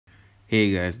Hey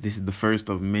guys, this is the first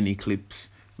of many clips,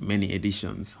 many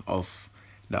editions of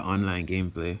the online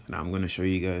gameplay that I'm going to show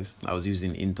you guys. I was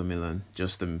using Inter Milan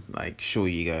just to show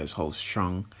you guys how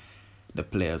strong the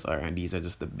players are, and these are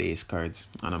just the base cards,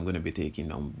 and I'm going to be taking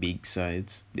down big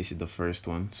sides. This is the first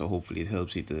one, so hopefully it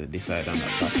helps you to decide on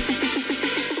that topic.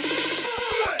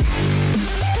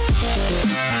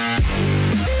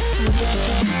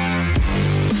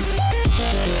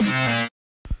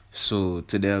 So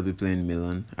today I'll be playing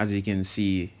Milan. As you can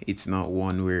see, it's not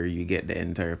one where you get the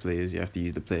entire players. You have to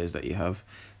use the players that you have.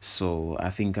 So I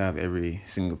think I have every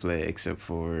single player except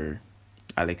for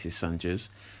Alexis Sanchez,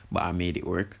 but I made it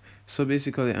work. So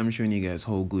basically I'm showing you guys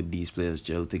how good these players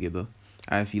gel together.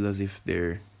 I feel as if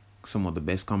they're some of the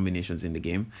best combinations in the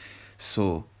game.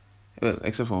 So, well,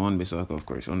 except for Wan-Bissaka, of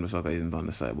course. Wan-Bissaka isn't on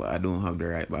the side, but I don't have the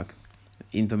right back.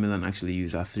 Inter Milan actually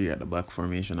use a 3 at the back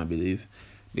formation, I believe,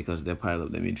 because they pile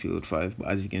up the midfield 5. But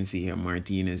as you can see here,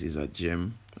 Martinez is a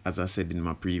gem. As I said in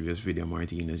my previous video,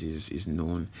 Martinez is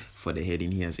known for the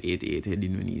heading. He has 88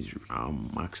 heading when he's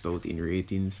maxed out in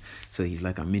ratings. So he's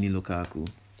like a mini Lukaku,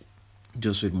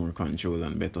 just with more control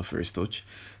and better first touch.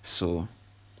 So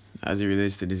as it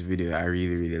relates to this video, I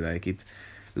really like it.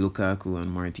 Lukaku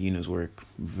and Martinez work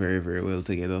very well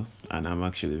together, and I'm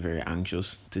actually very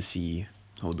anxious to see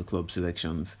how the club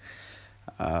selections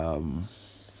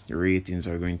ratings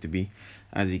are going to be.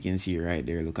 As you can see right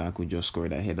there, Lukaku just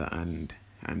scored a header, and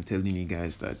I'm telling you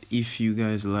guys that if you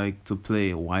guys like to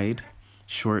play wide,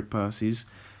 short passes,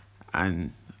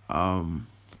 and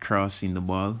crossing the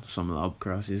ball, some lob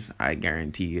crosses, I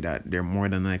guarantee you that they're more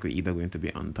than likely either going to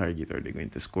be on target or they're going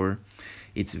to score.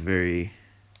 It's very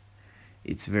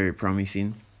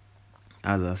promising.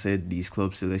 As I said, these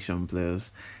club selection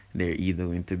players, they're either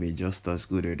going to be just as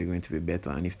good or they're going to be better,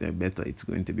 and if they're better, it's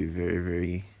going to be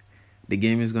very the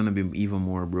game is going to be even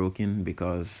more broken,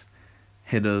 because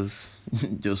headers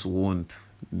just won't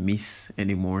miss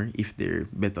anymore if they're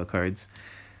better cards.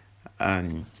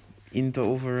 And Inter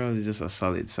overall is just a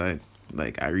solid side.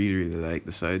 Like, I really like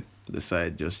the side. The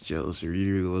side just gels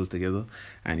really well together,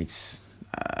 and it's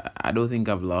I don't think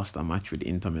I've lost a match with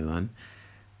Inter Milan.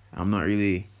 I'm not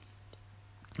really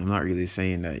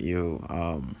saying that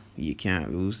you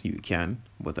can't lose. You can,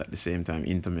 but at the same time,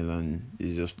 Inter Milan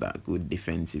is just that good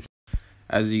defensive.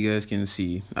 As you guys can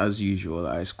see, as usual,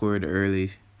 I scored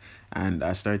early and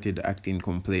I started acting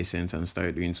complacent and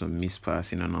started doing some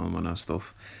mispassing and all manner of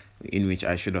stuff, in which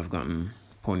I should have gotten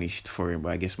punished for it,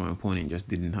 but I guess my opponent just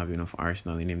didn't have enough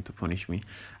arsenal in him to punish me.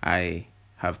 I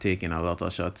have taken a lot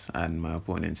of shots and my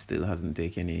opponent still hasn't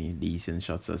taken any decent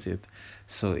shots as yet.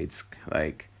 So it's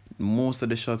like most of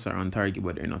the shots are on target,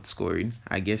 but they're not scoring.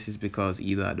 I guess it's because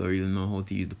either I don't really know how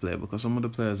to use the player, because some of the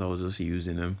players I was just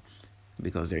using them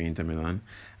because they're Inter Milan.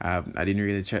 I didn't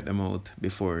really check them out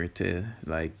before to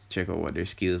check out what their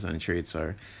skills and traits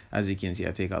are. As you can see,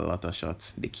 I take a lot of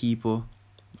shots. The keeper,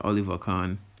 Oliver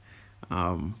Kahn,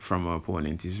 from our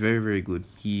opponent, is very good.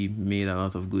 He made a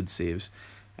lot of good saves.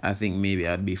 I think maybe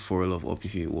I'd be 4-love up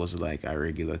if it was like a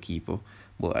regular keeper,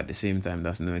 but at the same time,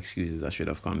 that's no excuses. I should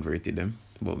have converted them.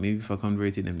 But maybe if I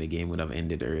converted them, the game would have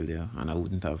ended earlier and I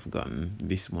wouldn't have gotten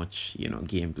this much,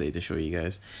 gameplay to show you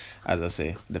guys. As I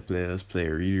say, the players play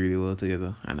really well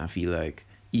together, and I feel like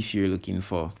if you're looking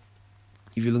for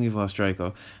a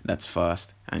striker that's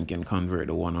fast and can convert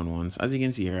the one-on-ones, as you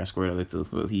can see here, I scored a little,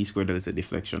 well, he scored a little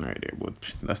deflection right there, but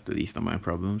that's the least of my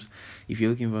problems. If you're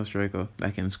looking for a striker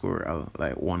that can score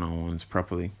like one-on-ones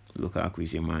properly, Lukaku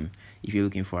is your man. If you're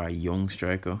looking for a young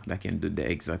striker that can do the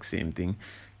exact same thing,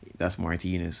 that's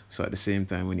Martinez. So at the same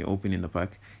time, when you're opening the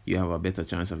pack, you have a better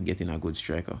chance of getting a good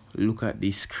striker. Look at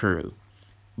this curl.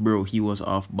 Bro, he was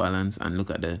off balance, and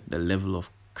look at the level of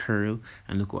curl,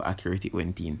 and look how accurate it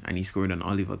went in, and he scored an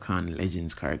Oliver Kahn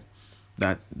Legends card.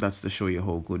 That's to show you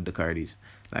how good the card is.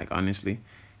 Like, honestly,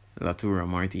 Latura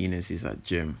Martinez is a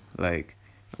gem. Like,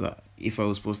 if I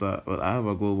was supposed to, well, I have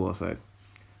a global side,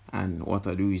 and what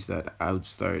I do is that I would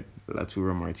start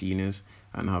Latura Martinez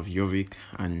and have Jovic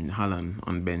and Haaland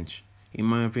on bench. In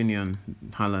my opinion,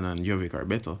 Haaland and Jovic are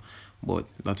better, but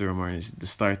Latura Martinez is the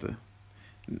starter.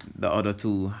 The other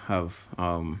two have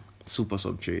super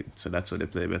sub trade, so that's why they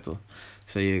play better.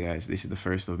 So yeah guys, this is the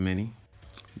first of many.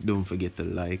 Don't forget to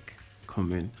like,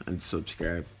 comment and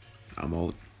subscribe. I'm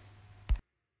out.